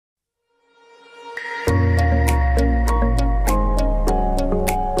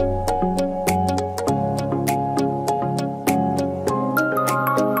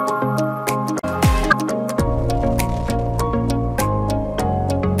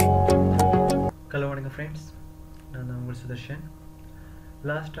friends, நான் உங்கள் சுதர்ஷன்.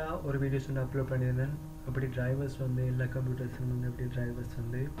 லாஸ்ட்டாக ஒரு வீடியோஸ் வந்து அப்லோட் பண்ணியிருந்தேன். எப்படி டிரைவர்ஸ் வந்து எல்லா கம்ப்யூட்டர்ஸும் வந்து எப்படி டிரைவர்ஸ்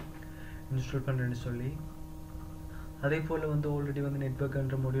வந்து இன்ஸ்டால் பண்ணுறேன்னு சொல்லி. அதே போல் வந்து ஆல்ரெடி வந்து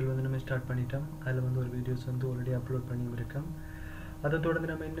நெட்வொர்க்ன்ற மாடியூல் வந்து நம்ம ஸ்டார்ட் பண்ணிட்டோம். அதில் வந்து ஒரு வீடியோஸ் வந்து ஆல்ரெடி அப்லோட் பண்ணியிருக்கோம். அதை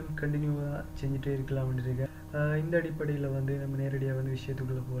தொடர்ந்து நம்ம இன்னும் கண்டினியூவாக செஞ்சுட்டே இருக்கலாம்னு இருக்கேன். இந்த அடிப்படையில் வந்து நம்ம நேரடியாக வந்து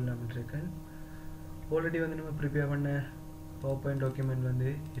விஷயத்துக்குள்ளே போகலாம்னு இருக்கேன். ஆல்ரெடி வந்து நம்ம ப்ரிப்பேர் பண்ண பவர்பாயிண்ட் டாக்குமெண்ட்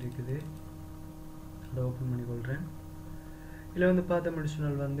வந்து இருக்குது. அதை ஓப்பன் பண்ணிக்கொள்கிறேன். இதில் வந்து பார்த்தோம்னு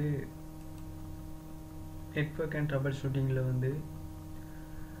சொன்னால் வந்து நெட்வொர்க் அண்ட் ட்ரபிள் ஷூட்டிங்கில் வந்து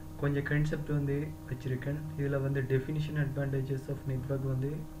கொஞ்சம் கான்செப்ட் வந்து வச்சுருக்கேன். இதில் வந்து டெஃபினிஷன் அட்வான்டேஜஸ் ஆஃப் நெட்வொர்க்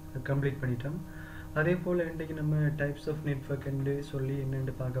வந்து கம்ப்ளீட் பண்ணிட்டோம். அதே போல் இன்றைக்கு நம்ம டைப்ஸ் ஆஃப் நெட்வொர்க் என்று சொல்லி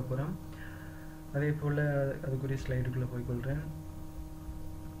என்னென்று பார்க்க போகிறோம். அதே போல் அதுக்குரிய ஸ்லைடுக்குள்ளே போய்கொள்கிறேன்.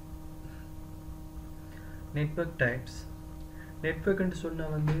 Network types. நெட்வொர்க்னு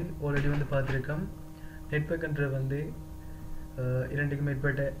சொன்னால் வந்து ஆல்ரெடி வந்து பார்த்துருக்கோம். நெட்வொர்க்ன்ற வந்து இரண்டுக்கு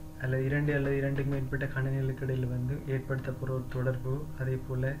மேற்பட்ட இரண்டுக்கு மேற்பட்ட கணினிகளுக்கு இடையில் வந்து ஏற்படுத்தப்படுற ஒரு தொடர்பு. அதே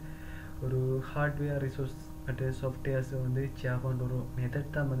போல் ஒரு ஹார்ட்வேர் ரிசோர்ஸ் மற்ற சாஃப்ட்வேர்ஸை வந்து ஷேர் பண்ணுற ஒரு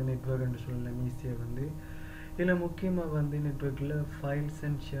மெத்தட் தான் வந்து நெட்வொர்க்னு சொல்லலாம் ஈஸியாக வந்து. இதில் முக்கியமாக வந்து நெட்வொர்க்கில் ஃபைல்ஸ்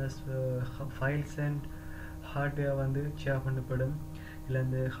அண்ட் ஹார்ட்வேர் வந்து ஷேர் பண்ணப்படும். இல்லை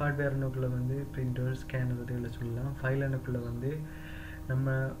அந்த ஹார்ட்வேர் அணுக்குள்ளே வந்து பிரிண்டர் ஸ்கேனர் இதில் சொல்லலாம். ஃபைல் அணுக்குள்ளே வந்து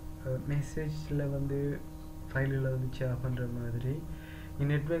நம்ம மெசேஜில் வந்து ஃபைலில் வந்து ஷேர் பண்ணுற மாதிரி.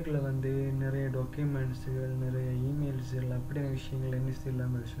 நெட்வொர்க்கில் வந்து நிறைய டாக்குமெண்ட்ஸுகள், நிறைய இமெயில்ஸுகள் அப்படியான விஷயங்கள் என்ன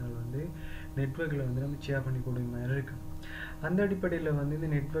இல்லாமல் விஷயங்கள் வந்து நெட்வொர்க்கில் வந்து நம்ம ஷேர் பண்ணிக்கூடிய மாதிரி இருக்கும். அந்த அடிப்படையில் வந்து இந்த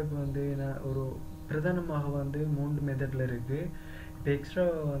நெட்வொர்க் வந்து ஒரு பிரதானமாக வந்து 3 மெத்தடில் இருக்குது. இப்போ எக்ஸ்ட்ரா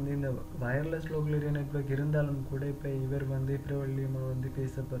வந்து இந்த வயர்லெஸ் லோக்கல் ஏரியா நெட்வொர்க் இருந்தாலும் கூட இப்போ இவர் வந்து பிரபல்யமாக வந்து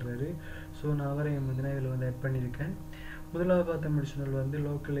பேசப்படுறாரு. ஸோ நான் அவரையும் வந்து நான் இதில் வந்து ஆட் பண்ணியிருக்கேன். முதலாவது பார்த்த முடிச்சுனால் வந்து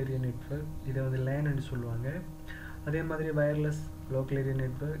லோக்கல் ஏரியா நெட்வொர்க், இதை வந்து லேன்னு சொல்லுவாங்க. அதே மாதிரி வயர்லெஸ் லோக்கல் ஏரியா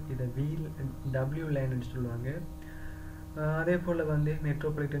நெட்வொர்க், இதை டபிள்யூ லேன்னு சொல்லுவாங்க. அதே போல் வந்து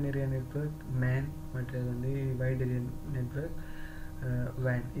மெட்ரோபாலிட்டன் ஏரியா நெட்வொர்க் மேன், மற்றது வந்து வைட் ஏரியா நெட்வொர்க்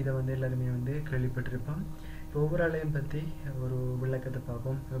வேன். இதை வந்து எல்லாருமே வந்து கேள்விப்பட்டிருப்போம். இப்போ ஒவ்வொரு ஆளையும் பற்றி ஒரு விளக்கத்தை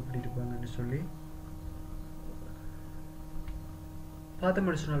பார்ப்போம் எப்படி இருப்பாங்கன்னு சொல்லி. பார்த்த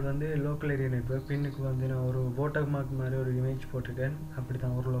முடிச்சுனால் வந்து லோக்கல் ஏரியா நெட்வொர்க் பின்னுக்கு வந்து நான் ஒரு வாட்டர் மார்க் மாதிரி ஒரு இமேஜ் போட்டிருக்கேன். அப்படி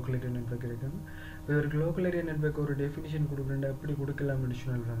தான் ஒரு லோக்கல் ஏரியா நெட்வொர்க் இருக்கும். இவருக்கு லோக்கல் ஏரியா நெட்வொர்க் ஒரு டெஃபினிஷன் கொடுக்குறேன். எப்படி கொடுக்கலாம்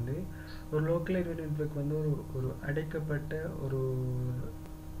முடிச்சுனால் வந்து ஒரு லோக்கல் ஏரியா நெட்வொர்க் வந்து ஒரு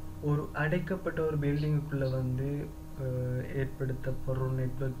அடைக்கப்பட்ட ஒரு பில்டிங்குக்குள்ளே வந்து ஏற்படுத்தப்படுற ஒரு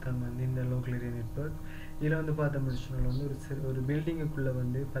நெட்வொர்க் தான் வந்து இந்த லோக்கல் ஏரியா நெட்வொர்க். இதில் வந்து பார்த்த முடிச்சுனால் வந்து ஒரு பில்டிங்குக்குள்ளே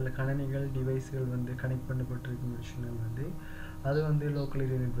வந்து பல கணினிகள் டிவைஸ்கள் வந்து கனெக்ட் பண்ணப்பட்டிருக்கு முடிச்சுனால் வந்து அது வந்து லோக்கல்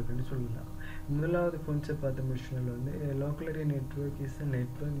ஏரியா நெட்வொர்க்னு சொல்லலாம். முதலாவது கான்செப்ட் பார்த்த முடிச்சுனால் வந்து local area network is a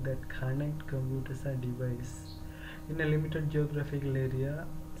network that connect computers R device in a limited geographical area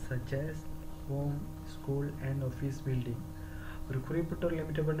such as home, school and office building. ஒரு குறிப்பிட்ட ஒரு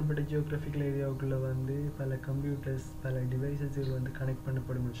லிமிட்டட் பண்ணப்பட்ட ஜியோகிராஃபிக்கல் ஏரியாவுக்குள்ளே வந்து பல கம்ப்யூட்டர்ஸ், பல டிவைசஸ்கள் வந்து கனெக்ட்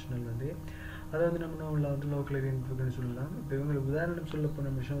பண்ணப்படும் மிஷினல் வந்து அதை வந்து நம்ம நார்மலாக வந்து லோக்கல் ஏரியா நெட்வொர்க்னு சொல்லலாம். இப்போ இவங்களுக்கு உதாரணம் சொல்ல போன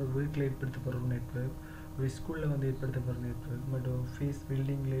மிஷின் ஒரு வீட்டில் ஏற்படுத்தப்படுற ஒரு நெட்வொர்க், ஒரு ஸ்கூலில் வந்து ஏற்படுத்தப்படுற நெட்வொர்க், மற்றும் ஆஃபீஸ்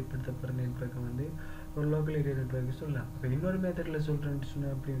பில்டிங்கில் ஏற்படுத்தப்படுற நெட்வொர்க்கை வந்து ஒரு லோக்கல் ஏரியா நெட்வொர்க்கு சொல்லலாம். இப்போ இன்னொரு மெத்தடில் சொல்கிறேன்னு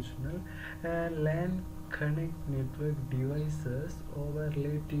சொன்னால் அப்படின்னு சொன்னால் lane connect network devices over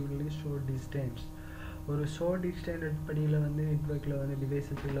relatively short distance. ஒரு ஷார்ட் டிஸ்டன்ஸ் அடிப்படையில் வந்து நெட்வொர்க்கில் வந்து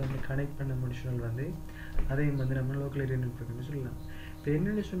டிவைசஸில் வந்து கனெக்ட் பண்ண முடிச்சுனால் வந்து அதையும் வந்து நம்ம லோக்கல் ஏரியா நெட்வொர்க்னு சொல்லலாம். இப்போ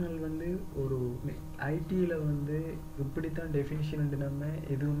என்னென்னு சொன்னால் வந்து ஒரு ஐடியில் வந்து இப்படி தான் டெஃபினிஷன் நம்ம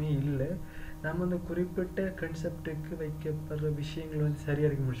எதுவுமே இல்லை. நம்ம அந்த குறிப்பிட்ட கன்செப்டுக்கு வைக்கப்படுற விஷயங்கள் வந்து சரியாக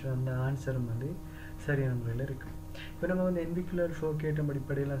இருக்க முடியும். அந்த ஆன்சரும் வந்து சரியான முறையில் இருக்குது. இப்போ நம்ம வந்து NVQ Level 4 கேட்ட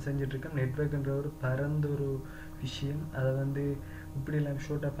அடிப்படையெல்லாம் செஞ்சிட்ருக்கோம். நெட்வொர்க்குன்ற ஒரு பரந்த ஒரு விஷயம். அதை வந்து இப்படியெல்லாம்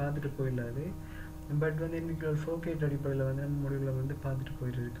ஷோர்ட்டாக பார்த்துட்டு போயிடலாது. பட் வந்து NVQ Level 4 கேட்ட அடிப்படையில் வந்து நம்ம முடிவில் வந்து பார்த்துட்டு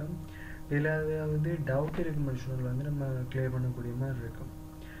போயிட்டு இருக்கோம். இதில் அதாவது டவுட் இருக்கும் மனுஷங்களை வந்து நம்ம கிளியர் பண்ணக்கூடிய மாதிரி இருக்கும்.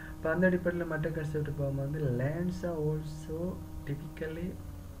 இப்போ அந்த அடிப்படையில் மற்ற கன்செப்ட் போகும்போது வந்து lands are also typically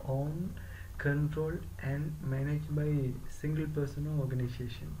on control and manage by single person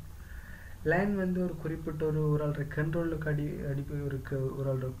organisation. Land வந்து ஒரு குறிப்பிட்ட ஒரு ஆள்ற கண்ட்ரோலுக்கு ஒரு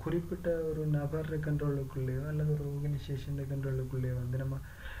ஆள்ற குறிப்பிட்ட ஒரு நபர் கண்ட்ரோலுக்குள்ளேயோ அல்லது ஒரு ஆர்கனைசேஷன் கண்ட்ரோலுக்குள்ளேயோ வந்து நம்ம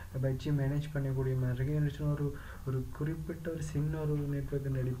வச்சு மேனேஜ் பண்ணக்கூடிய மாதிரி இருக்குது. ஒரு குறிப்பிட்ட ஒரு சின்ன ஒரு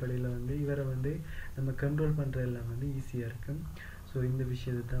நெட்வொர்க்கின் அடிப்படையில் வந்து இவரை வந்து நம்ம கண்ட்ரோல் பண்ணுற எல்லாம் வந்து ஈஸியாக இருக்கும். ஸோ இந்த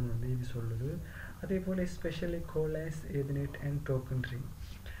விஷயத்தை தான் வந்து இது சொல்லுது. அதே போல் especially colas எதர்நெட் and token ring.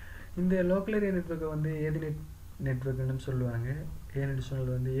 இந்த லோக்கல் ஏரியா நெட்வொர்க்கை வந்து எதர்நெட் நெட்வொர்க்குன்னு சொல்லுவாங்க. ஏன்னு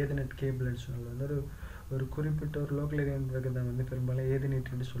சொன்னால் வந்து எதர்நெட் கேபிள்னு சொன்னால் வந்து ஒரு குறிப்பிட்ட ஒரு லோக்கல் ஏரியா நெட்வொர்க்கை தான் வந்து பெரும்பாலும்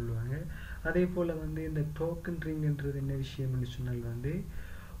ஏதர்நெட்னு சொல்லுவாங்க. அதே போல் வந்து இந்த டோக்கன் ரிங்ன்றது என்ன விஷயம்னு சொன்னால் வந்து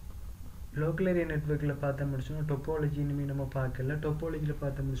லோக்கல் ஏரியா நெட்வொர்க்கில் பார்த்தோம்னு சொன்னால் டொப்பாலஜி இனிமேல் நம்ம பார்க்கல. டொப்பாலஜியில்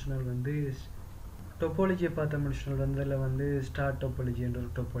பார்த்தோம்னு சொன்னால் வந்து டொப்பாலஜியை பார்த்தோம்னு சொன்னால் வந்து அதில் வந்து ஸ்டார் டொப்பாலஜின்ற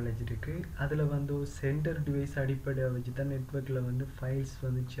ஒரு டொப்பாலஜி இருக்குது. அதில் வந்து ஒரு சென்டர் டிவைஸ் அடிப்படையாக வச்சு தான் நெட்வொர்க்கில் வந்து ஃபைல்ஸ்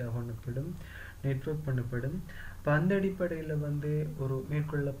வந்து பண்ணப்படும், நெட்வொர்க் பண்ணப்படும். இப்போ அந்த அடிப்படையில் வந்து ஒரு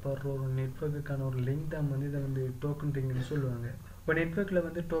மேற்கொள்ளப்படுற ஒரு நெட்வொர்க்குக்கான ஒரு லிங்க் தான் வந்து இதை வந்து டோக்கன் ரிங்னு சொல்லுவாங்க. இப்போ நெட்வொர்க்கில்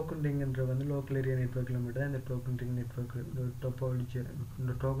வந்து டோக்கன் ரிங்ன்ற வந்து லோக்கல் ஏரியா நெட்வொர்க்கில் மட்டும் தான் இந்த டோக்கன் ரிங் நெட்வொர்க் இந்த டொப்பாலஜி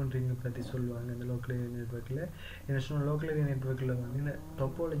இந்த டோக்கன் ரிங்கை பற்றி சொல்லுவாங்க இந்த லோக்கல் ஏரியா நெட்வொர்க்கில். என்ன சொன்னால் லோக்கல் ஏரியா நெட்வொர்க்கில் வந்து இந்த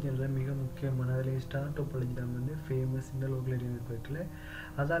டொப்பாலஜின்ற மிக முக்கியமான அதில் ஸ்டார் டொப்பாலஜி தான் வந்து ஃபேமஸ் இந்த லோக்கல் ஏரியா நெட்வொர்க்கில்.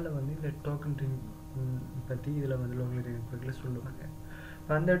 அதால் வந்து இந்த டோக்கன் ரிங் பற்றி இதில் வந்து லோக்கல் ஏரியா நெட்வொர்க்கில் சொல்லுவாங்க.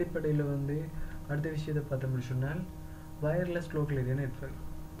 இப்போ அந்த அடிப்படையில் வந்து அடுத்த விஷயத்தை பார்த்தோம்னு சொன்னால் வயர்லெஸ் லோக்கல் ஏரியா நெட்வொர்க்.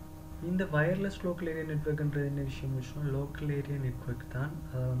 இந்த வயர்லெஸ் லோக்கல் ஏரியா நெட்வொர்க்ன்றது என்ன விஷயம்னு சொன்னால் லோக்கல் ஏரியா நெட்வொர்க் தான்.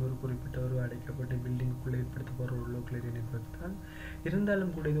 அதை வந்து ஒரு குறிப்பிட்ட ஒரு அடைக்கப்பட்ட பில்டிங்குக்குள்ளே ஏற்படுத்த போகிற ஒரு லோக்கல் ஏரியா நெட்வொர்க் தான்.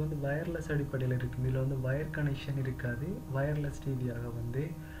 இருந்தாலும் கூட இது வந்து வயர்லெஸ் அடிப்படையில் இருக்குது. இதில் வந்து வயர் கனெக்ஷன் இருக்காது. வயர்லெஸ் ரீதியாக வந்து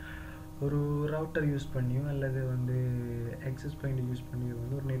ஒரு ரவுட்டர் யூஸ் பண்ணியோ அல்லது வந்து ஆக்சஸ் பாயிண்ட் யூஸ் பண்ணியோ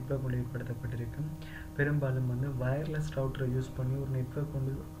வந்து ஒரு நெட்வொர்க் ஒன்று ஏற்படுத்தப்பட்டிருக்கும். பெரும்பாலும் வந்து வயர்லெஸ் ரவுட்டரை யூஸ் பண்ணி ஒரு நெட்வொர்க்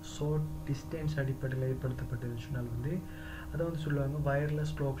வந்து ஷார்ட் டிஸ்டன்ஸ் அடிப்படையில் ஏற்படுத்தப்பட்டதுன்னு சொன்னால் வந்து அதை வந்து சொல்லுவாங்க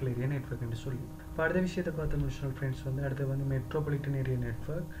வயர்லெஸ் லோக்கல் ஏரியா நெட்வொர்க்னு சொல்லி. இப்போ அடுத்த விஷயத்தை பார்த்து முடிச்சோம் ஃப்ரெண்ட்ஸ் வந்து அடுத்து வந்து மெட்ரோபாலிட்டன் ஏரியா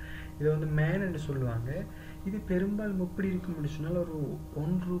நெட்வொர்க். இதை வந்து மேன்னு சொல்லுவாங்க. இது பெரும்பாலும் எப்படி இருக்கும்னு சொன்னால் ஒரு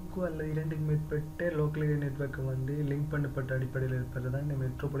ஒன்றுக்கும் அல்லது இரண்டுக்கு மேற்பட்ட லோக்கல் ஏரியா நெட்வொர்க்கை வந்து லிங்க் பண்ணப்பட்ட அடிப்படையில் இருப்பது தான் இந்த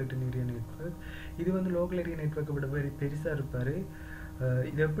மெட்ரோபாலிட்டன் ஏரியா நெட்வொர்க். இது வந்து லோக்கல் ஏரியா நெட்வொர்க்கை விட பெருசாக இருப்பார்.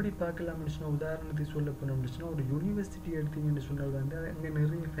 இது எப்படி பார்க்கலாம்னு சொன்னால் உதாரணத்துக்கு சொல்ல போனோம்னு சொன்னால் ஒரு யூனிவர்சிட்டி எடுத்தீங்கன்னு சொன்னால் வந்து அங்கே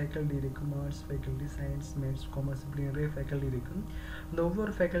நிறைய ஃபேக்கல்ட்டி இருக்கும். Arts faculty, science, maths, commerce இப்படி நிறைய ஃபேக்கல்ட்டி இருக்கும். அந்த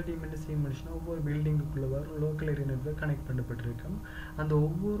ஒவ்வொரு ஃபேக்கல்ட்டியும் என்ன செய்யணும்னு சொன்னால் ஒவ்வொரு பில்டிங்குக்குள்ளே வரும் லோக்கல் ஏரியா நெட்வொர்க் கனெக்ட் பண்ணப்பட்டிருக்கும். அந்த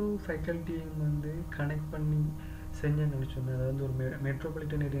ஒவ்வொரு ஃபேக்கல்ட்டியும் வந்து கனெக்ட் பண்ணி செஞ்சாங்கன்னு சொன்னால் அதாவது வந்து ஒரு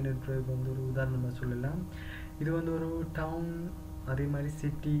மெட்ரோபாலிட்டன் ஏரியா நெட்வொர்க் வந்து ஒரு உதாரணமாக சொல்லலாம். இது வந்து ஒரு டவுன் அதே மாதிரி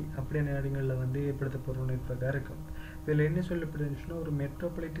சிட்டி அப்படியான இடங்களில் வந்து ஏற்படுத்தப்படுற நெட்வொர்க்காக இருக்கும். இதில் என்ன சொல்லப்படுதுன்னு சொன்னால் ஒரு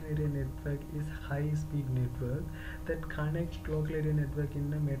metropolitan area network is high speed network that connects local area network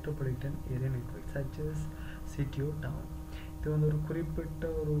in metropolitan area network such as city O down. இது வந்து ஒரு குறிப்பிட்ட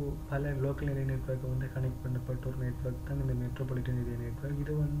ஒரு பல லோக்கல் ஏரியா நெட்வொர்க்கை வந்து கனெக்ட் பண்ணப்பட்ட ஒரு நெட்வொர்க் தான் இந்த மெட்ரோபாலிட்டன் ஏரியா நெட்வொர்க்.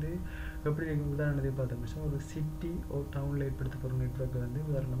 இது வந்து எப்படி இருக்கும் உதாரணத்தை பார்த்தோம்னா ஒரு சிட்டி ஓ டவுனில் ஏற்படுத்தப்படுற நெட்வொர்க்கை வந்து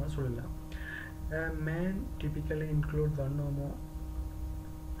உதாரணமாக சொல்லலாம். Man typically include one or more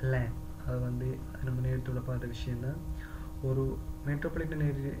lane. அது வந்து நம்ம நேரத்தோட பார்த்த விஷயம்தான். ஒரு மெட்ரோபாலிட்டன்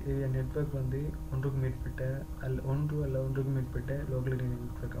ஏரியா நெட்வொர்க் வந்து ஒன்றுக்கு மேற்பட்ட ஒன்றுக்கு மேற்பட்ட லோக்கல் ஏரியா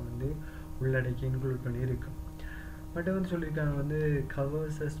நெட்வொர்க்கை வந்து உள்ளடக்கி இன்க்ளூட் பண்ணி இருக்கும். பட் வந்து சொல்லியிருக்காங்க வந்து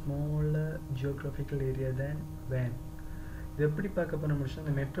கவர்ஸ் அ ஸ்மாலர் ஜியோகிராஃபிக்கல் ஏரியா தேன் வேன். இது எப்படி பார்க்க போன முடிச்சுன்னா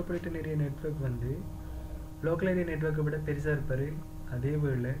அந்த மெட்ரோபாலிட்டன் ஏரியா நெட்வொர்க் வந்து லோக்கல் ஏரியா நெட்வொர்க்கை விட பெருசாக இருப்பார். அதே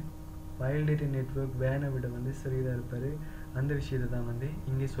வேளை வைல்ட் ஏரியா நெட்வொர்க் வேனை விட வந்து சிறியதாக இருப்பார். அந்த விஷயத்தை தான் வந்து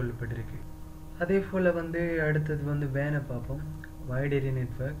இங்கே சொல்லப்பட்டிருக்கு. அதே போல் வந்து அடுத்தது வந்து வேனை பார்ப்போம், வைட் ஏரியா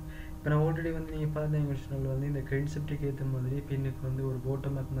நெட்வொர்க். இப்போ நான் ஆல்ரெடி வந்து நீங்கள் பார்த்தீங்க சொன்னால் வந்து இந்த கன்செப்டுக்கு ஏற்ற மாதிரி பின்னுக்கு வந்து ஒரு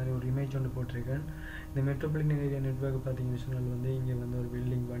பாட்டம் அப் மாதிரி ஒரு இமேஜ் ஒன்று போட்டிருக்கேன். இந்த மெட்ரோபாலிட்டன் ஏரியா நெட்வொர்க் பார்த்தீங்கன்னு சொன்னால் வந்து இங்கே வந்து ஒரு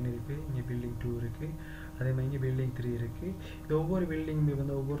பில்டிங் 1 இருக்குது, இங்கே பில்டிங் 2 இருக்குது, அதே மாதிரி இங்கே பில்டிங் 3 இருக்குது. இது ஒவ்வொரு பில்டிங்குமே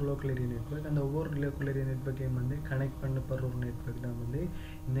வந்து ஒவ்வொரு லோக்கல் ஏரியா நெட்வொர்க். அந்த ஒவ்வொரு லோக்கல் ஏரியா நெட்வொர்க்கையும் வந்து கனெக்ட் பண்ணப்படுற ஒரு நெட்வொர்க் தான் வந்து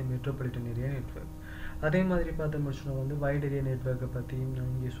இந்த மெட்ரோபாலிட்டன் ஏரியா நெட்வொர்க். அதே மாதிரி பார்த்தோம்னு சொன்னால் வந்து வைட் ஏரியா நெட்வொர்க்கை பற்றியும்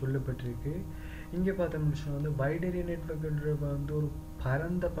நான் இங்கே சொல்லப்பட்டிருக்கு. இங்கே பார்த்தோம்னு சொன்னால் வந்து வைட் ஏரியா நெட்வொர்க்குன்ற வந்து ஒரு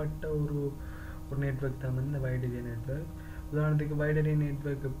பரந்தப்பட்ட ஒரு நெட்வொர்க் தான் வந்து இந்த வைட் ஏரியா நெட்வொர்க். உதாரணத்துக்கு வைட் ஏரியா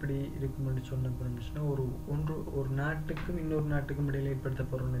நெட்வொர்க் எப்படி இருக்கும்னு சொன்னோம்னா ஒரு நாட்டுக்கும் இன்னொரு நாட்டுக்கும் இடையில்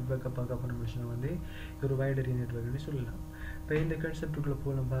ஏற்படுத்தப்படுற நெட்வொர்க்கை பார்க்க போனோம்னா வந்து இது ஒரு வைட் ஏரியா நெட்வொர்க்னு சொல்லலாம். இப்போ இந்த கான்செப்டுக்குள்ளே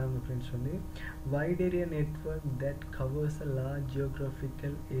போகலாம் பாருங்கள் ஃப்ரெண்ட்ஸ். வந்து white area network that covers a large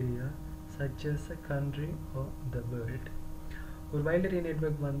geographical area such as a country or the world. ஒரு வைல்ட் ஏரியா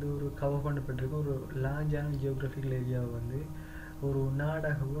நெட்வொர்க் வந்து ஒரு கவர் பண்ணப்பட்டிருக்க ஒரு லார்ஜான ஜியோகிராஃபிக்கல் ஏரியாவை வந்து ஒரு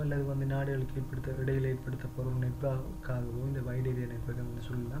நாடாகவோ அல்லது வந்து நாடுகளுக்கு இடையில் ஏற்படுத்தப்படுற ஒரு நெட்வொர்க்காகவோ இந்த வைட் ஏரியா நெட்வொர்க்கை வந்து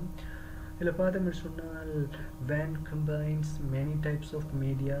சொல்லலாம். இதில் பார்த்தோம்னு சொன்னால் WAN combines many types of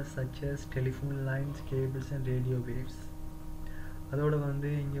media such as telephone lines, cables and radio waves. அதோட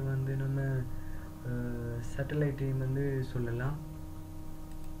வந்து இங்கே வந்து நம்ம சேட்டலைட்டையும் வந்து சொல்லலாம்.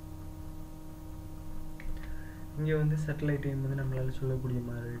 இங்கே வந்து சேட்டலைட்டையும் வந்து நம்மளால் சொல்லக்கூடிய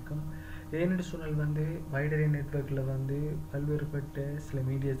மாதிரி இருக்கும். ஏன்னு சொன்னால் வந்து வைட் ஏரியா நெட்வொர்க்கில் வந்து பல்வேறுபட்ட சில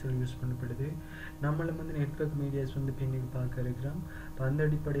மீடியாஸ்கள் யூஸ் பண்ணப்படுது. நம்மளும் வந்து நெட்வொர்க் மீடியாஸ் வந்து பின்னுக்கு பார்க்க இருக்கிறோம். இப்போ அந்த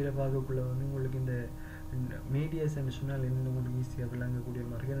அடிப்படையில் பார்க்கக்குள்ள வந்து உங்களுக்கு இந்த மீடியாஸ் சொன்னால் என்ன உங்களுக்கு ஈஸியாக விளங்கக்கூடிய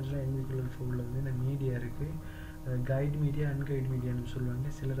மாதிரி ஏன்னா சொன்னால் NVQ Level 4 வந்து இந்த மீடியா இருக்குது கைட் மீடியா அன்கைட் மீடியான்னு சொல்லுவாங்க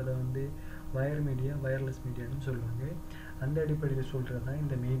சிலர் அதை வந்து வயர் மீடியா வயர்லெஸ் மீடியான்னு சொல்லுவாங்க அந்த அடிப்படையில் சொல்கிறது தான்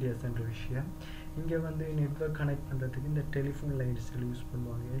இந்த மீடியாஸ்ன்ற விஷயம் இங்கே வந்து நெட்வொர்க் கனெக்ட் பண்ணுறதுக்கு இந்த டெலிஃபோன் லைன்ஸ்கள் யூஸ்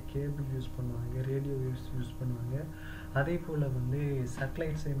பண்ணுவாங்க கேபிள் யூஸ் பண்ணுவாங்க ரேடியோ யூஸ் பண்ணுவாங்க அதே போல் வந்து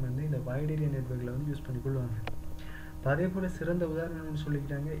சேட்டலைட்ஸையும் வந்து இந்த வைட் ஏரியா நெட்வொர்க்கில் வந்து யூஸ் பண்ணிக்கொள்வாங்க அதே போல் சிறந்த உதாரணம்னு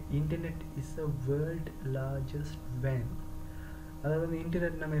சொல்லிக்கிறாங்க internet is a world largest van அதாவது வந்து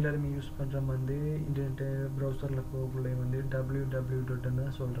இன்டர்நெட் நம்ம எல்லாருமே யூஸ் பண்ணுறோம் வந்து இன்டர்நெட்டு ப்ரௌசரில் போகக்குள்ளே வந்து www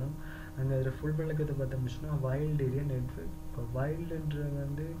தான் சொல்கிறோம் அங்கே அதில் ஃபுல் விளக்கத்தை பார்த்தோம்னா வைல்ட் ஏரியா நெட்வொர்க் இப்போ வைல்டுன்ற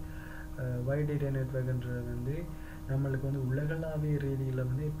வந்து வைட் ஏரியா நெட்வொர்க்ன்றது வந்து நம்மளுக்கு வந்து உலகளாவிய ரீதியில்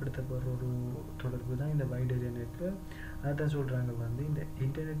வந்து ஏற்படுத்தப்படுற ஒரு தொடர்பு தான் இந்த வைட் ஏரியா நெட்வொர்க் அதான் சொல்கிறாங்க வந்து இந்த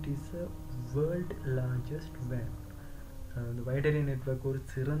internet is a world largest van இந்த வைட் ஏரியா நெட்வொர்க் ஒரு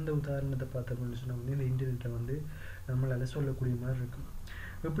சிறந்த உதாரணத்தை பார்த்தோம்னு சொன்னால் வந்து இந்த இன்டர்நெட்டை வந்து நம்மளால் சொல்லக்கூடிய மாதிரி இருக்கும்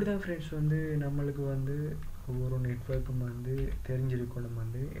இப்படி தான் ஃப்ரெண்ட்ஸ் வந்து நம்மளுக்கு வந்து ஒவ்வொரு நெட்வொர்க்கும் வந்து தெரிஞ்சிருக்கணும்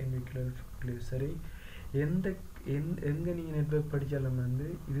வந்து NVQ Level சரி எங்கே நீங்கள் நெட்வொர்க் படித்தாலும் வந்து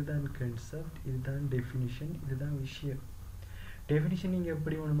இதுதான் கான்செப்ட் இதுதான் டெஃபினிஷன் இதுதான் விஷயம் டெஃபினிஷன் நீங்கள்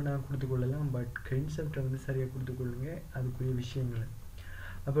எப்படி ஒன்று நான் கொடுத்துக்கொள்ளலாம் பட் கான்செப்டை வந்து சரியாக கொடுத்துக்கொள்ளுங்க அதுக்குரிய விஷயங்களை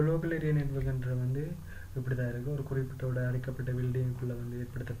அப்போ லோக்கல் ஏரியா நெட்வொர்க்ன்ற வந்து இப்படி தான் இருக்குது ஒரு குறிப்பிட்டோட அடைக்கப்பட்ட பில்டிங்குள்ளே வந்து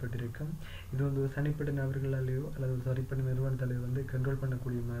ஏற்படுத்தப்பட்டிருக்கும் இது வந்து ஒரு தனிப்பட்ட நபர்களாலேயோ அல்லது ஒரு தனிப்பட்ட நிறுவனத்தாலேயோ வந்து கண்ட்ரோல்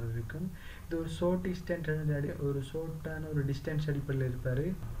பண்ணக்கூடிய மாதிரி இருக்கும் இது ஒரு ஷார்ட்டான ஒரு டிஸ்டன்ஸ் அடிப்படையில் இருப்பார்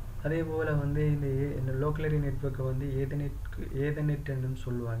அதே போல் வந்து இந்த லோக்கல் ஏரியா நெட்வொர்க்கை வந்து ஏதர்நெட்னு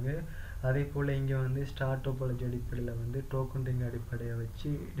சொல்லுவாங்க அதே போல் இங்கே வந்து ஸ்டார் டோபாலஜி அடிப்படையில் வந்து டோக்கன் ரிங் அடிப்படையை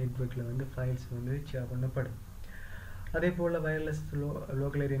வச்சு நெட்வொர்க்கில் வந்து ஃபைல்ஸ் வந்து ஷேர் பண்ணப்படும் அதே போல் வயர்லெஸ்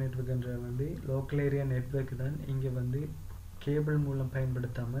லோக்கல் ஏரியா நெட்வொர்க்ன்ற வந்து லோக்கல் ஏரியா நெட்வொர்க் தான் இங்கே வந்து கேபிள் மூலம்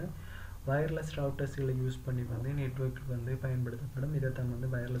பயன்படுத்தாமல் வயர்லெஸ் ரவுட்டர்ஸ்களை யூஸ் பண்ணி வந்து நெட்வொர்க் வந்து பயன்படுத்தப்படும் இதை தான் வந்து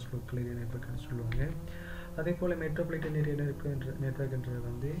வயர்லெஸ் லோக்கல் ஏரியா நெட்வொர்க்னு சொல்லுவாங்க அதே போல் மெட்ரோபாலிட்டன் ஏரியா நெட்வொர்க்ன்றது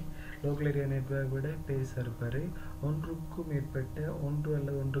வந்து லோக்கல் ஏரியா நெட்வொர்க் விட பெருசாக இருப்பார் ஒன்றுக்கும் மேற்பட்ட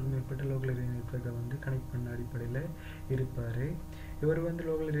லோக்கல் ஏரியா நெட்வொர்க்கை வந்து கனெக்ட் பண்ண அடிப்படையில் இருப்பார் இவர் வந்து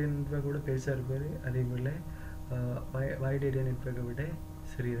லோக்கல் ஏரியா நெட்வொர்க்கோட பெருசாக இருப்பார் அதே போல் வைட் ஏரியா நெட்வொர்க்கை விட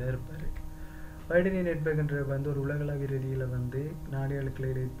சிறியதாக இருப்பார் வைட் ஏரியா நெட்வொர்க்ன்றது வந்து ஒரு உலகளாவிய ரீதியில் வந்து நாடுகளுக்கு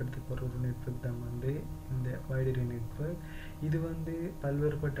ஏற்படுத்தப்படுற ஒரு நெட்வொர்க் தான் வந்து இந்த வைட் ஏரியா நெட்வொர்க் இது வந்து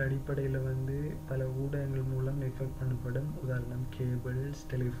பல்வேறுபட்ட அடிப்படையில் வந்து பல ஊடகங்கள் மூலம் நெட்வொர்க் பண்ணப்படும் உதாரணம் கேபிள்ஸ்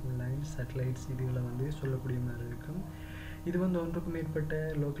டெலிஃபோன் லைன்ஸ் சேட்டலைட்ஸ் இதுகளை வந்து சொல்லக்கூடிய மாதிரி இருக்கும் இது வந்து ஒன்றுக்கும் மேற்பட்ட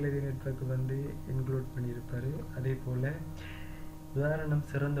லோக்கல் ஏரியா நெட்வொர்க் வந்து இன்க்ளூட் பண்ணியிருப்பார் அதே போல்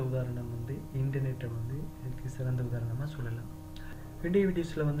சிறந்த உதாரணம் வந்து இன்டர்நெட்டை வந்து இதுக்கு சிறந்த உதாரணமாக சொல்லலாம் வீடியோ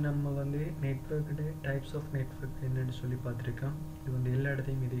வீடியோஸில் வந்து நம்ம வந்து நெட்வொர்க்கு டைப்ஸ் ஆஃப் நெட்வொர்க் என்னென்னு சொல்லி பார்த்துருக்கோம் இது வந்து எல்லா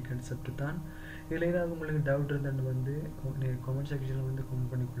இடத்தையும் இதே கான்செப்ட் தான் இதில் ஏதாவது உங்களுக்கு டவுட் இருந்தால் வந்து கமெண்ட் செக்ஷனில் வந்து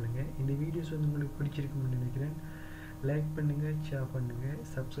கமெண்ட் பண்ணிக்கொள்ளுங்க இந்த வீடியோஸ் வந்து உங்களுக்கு பிடிச்சிருக்குன்னு நினைக்கிறேன் லைக் பண்ணுங்கள் ஷேர் பண்ணுங்கள்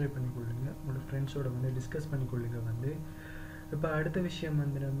சப்ஸ்கிரைப் பண்ணிக்கொள்ளுங்க உங்களோட ஃப்ரெண்ட்ஸோட வந்து டிஸ்கஸ் பண்ணிக்கொள்ளுங்க வந்து இப்போ அடுத்த விஷயம்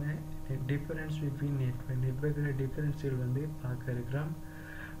வந்து நம்ம டிஃபரன்ஸ் பிட்வீன் நெட்வொர்க்கோட டிஃபரன்ஸியல் வந்து பார்க்க இருக்கிறோம்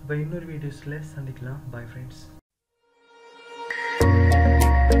இப்போ இன்னொரு வீடியோஸில் சந்திக்கலாம் பாய் ஃப்ரெண்ட்ஸ்